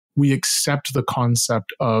we accept the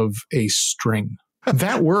concept of a string.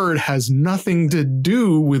 That word has nothing to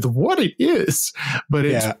do with what it is, but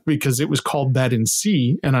it's because it was called that in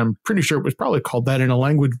C, and I'm pretty sure it was probably called that in a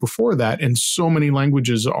language before that, and so many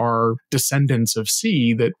languages are descendants of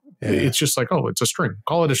C that it's just like, oh, it's a string.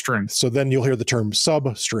 Call it a string. So then you'll hear the term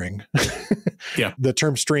substring. The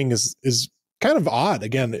term string is kind of odd,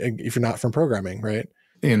 again, if you're not from programming, right?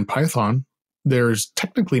 In Python, there's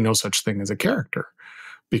technically no such thing as a character,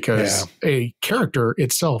 because a character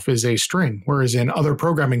itself is a string, whereas in other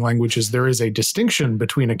programming languages, there is a distinction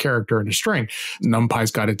between a character and a string.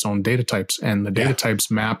 NumPy's got its own data types, and the data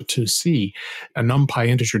types map to C. A NumPy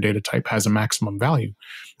integer data type has a maximum value.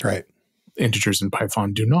 Right. Integers in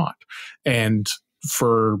Python do not. And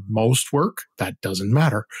for most work, that doesn't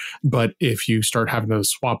matter. But if you start having to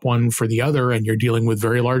swap one for the other and you're dealing with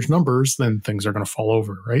very large numbers, then things are going to fall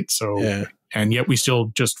over, right? So, and yet we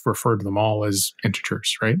still just refer to them all as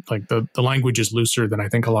integers, right? Like the language is looser than I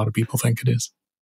think a lot of people think it is.